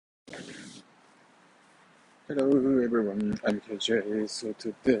Hello everyone, I'm KJ. So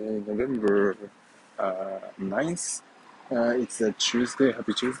today, November 9th, it's a Tuesday,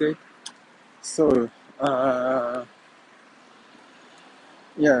 happy Tuesday. So,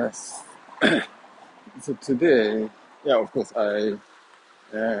 yes, so today, yeah, of course, I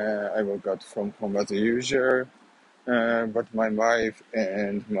woke up from home as usual, but my wife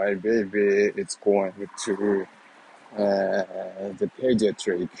and my baby is going to the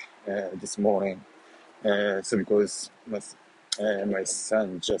pediatric this morning. So because my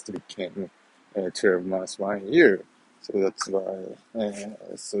son just became 12 months 1 year, so that's why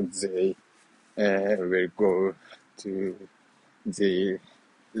so they will go to the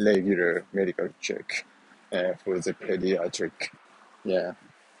regular medical check for the pediatric. Yeah,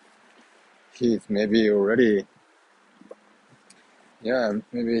 he's maybe already, yeah,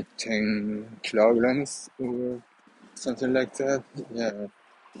 maybe 10 kilograms or something like that. Yeah,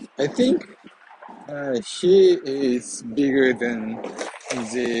 I think he is bigger than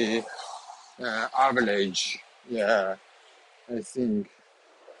the average. Yeah, I think.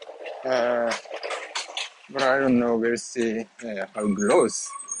 Uh, but I don't know. We'll see how gross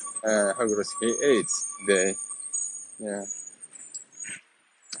he is today. Yeah.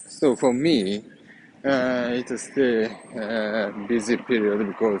 So for me, it's still busy period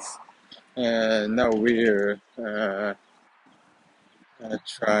because now we're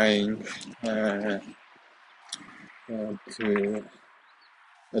trying uh, to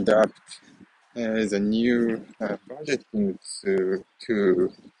adapt the new budgeting to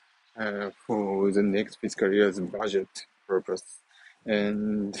for the next fiscal year's budget purpose.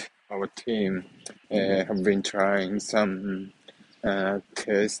 And our team have been trying some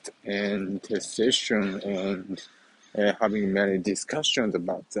test and test session and having many discussions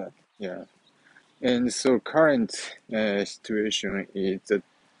about that. Yeah. And so current situation is that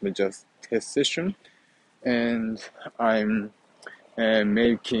we just test session and I'm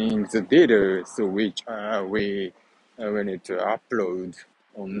making the data so which we need to upload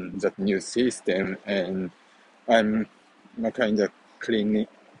on that new system, and I'm kind of cleaning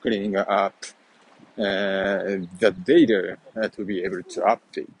up the data to be able to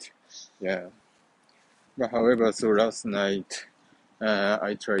update. Yeah. But however, so last night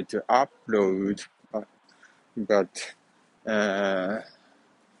I tried to upload, but uh,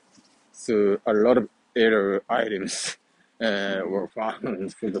 so a lot of error items were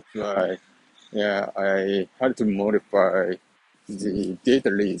found. So that's why, yeah, I had to modify the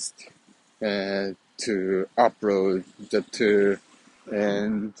data list to upload the two,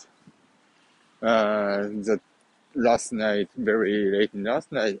 and that last night, very late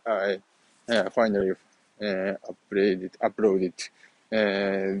last night, I finally uploaded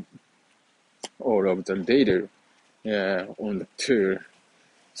uh, all of the data on the tool.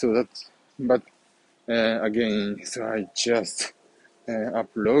 So that's, but again, so I just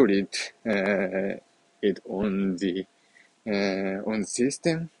uploaded it on the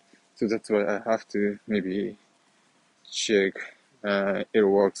system. So that's why I have to maybe check it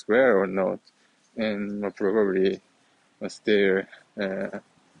works well or not, and probably still uh,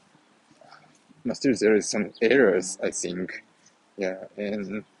 still there is some errors, I think. Yeah,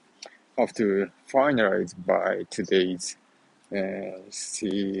 and have to finalize by today's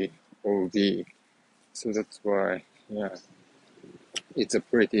COV. So that's why, yeah, it's a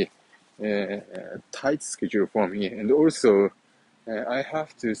pretty tight schedule for me. And also, I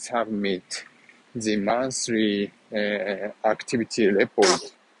have to submit the monthly activity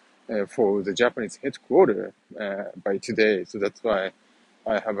report for the Japanese headquarters by today. So that's why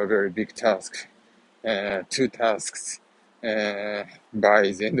I have a very big task, two tasks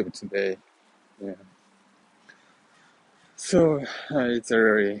by the end of today. Yeah. So it's a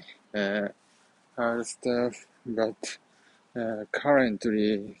very hard stuff, but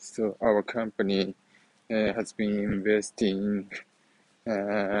currently, so our company has been investing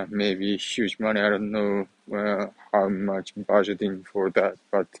maybe huge money. I don't know how much budgeting for that,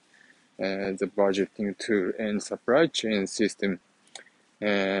 but the budgeting tool and supply chain system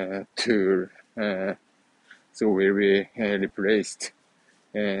tool so will be replaced,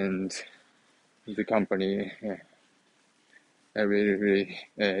 and the company will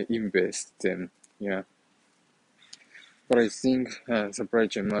invest them. Yeah, but I think supply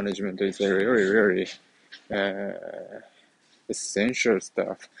chain management is a really essential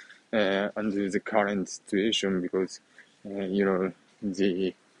stuff under the current situation because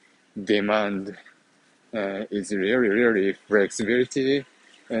the demand is really flexibility,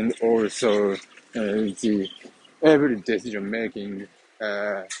 and also the every decision making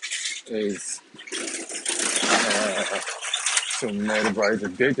is so made by the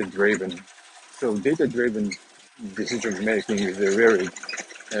data driven. So data-driven decision making is a very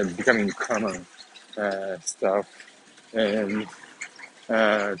becoming common stuff. And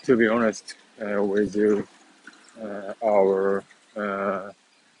to be honest with you, our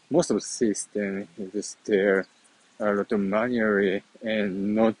most of the system is still a lot of manually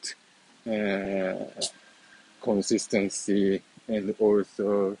and not uh, consistency, and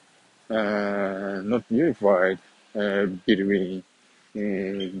also not unified between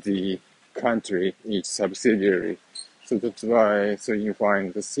the country, each subsidiary. So that's why, so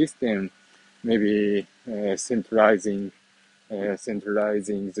unifying the system, maybe centralizing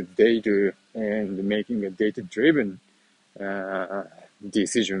the data and making a data-driven uh,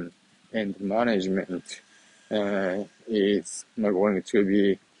 decision and management is not going to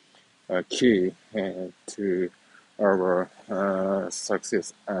be key to our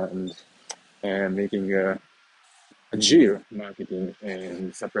success and making a agile marketing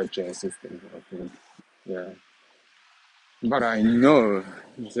and supply chain system. I think, yeah. But I know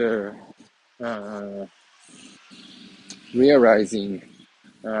the uh, realizing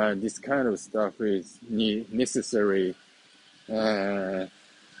this kind of stuff is necessary, uh,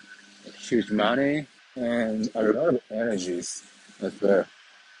 huge money and a lot of energies as well.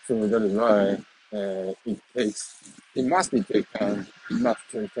 So that is why it must be take time,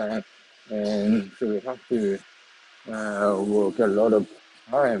 and so we have to work a lot of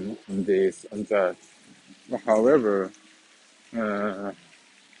time on this and that. However, uh,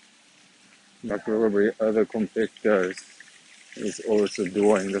 but probably other competitors is also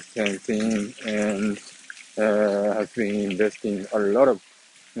doing the same thing and has been investing a lot of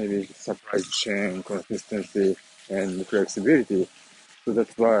maybe supply chain consistency and flexibility. So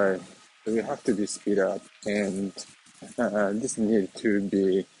that's why we have to be speed up, and this need to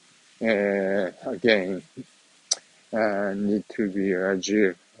be again need to be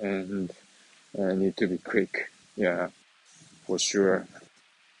agile and need to be quick. Yeah, for sure.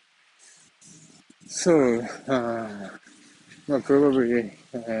 So probably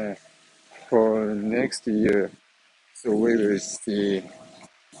for next year, so we will see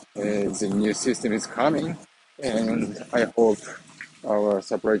the new system is coming, and I hope our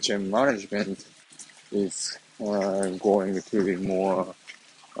supply chain management is going to be more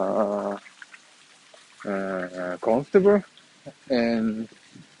comfortable and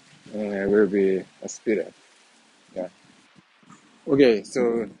will be a speed up. Yeah. Okay,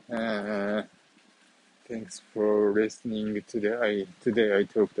 so thanks for listening today. Today I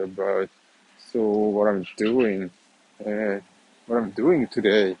talked about so uh, what I'm doing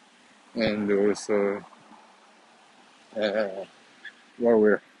today, and also uh,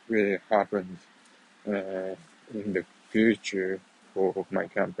 what will happen in the future for my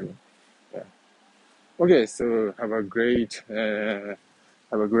company. Yeah. Okay, so have a great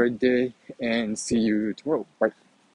day and see you tomorrow. Bye.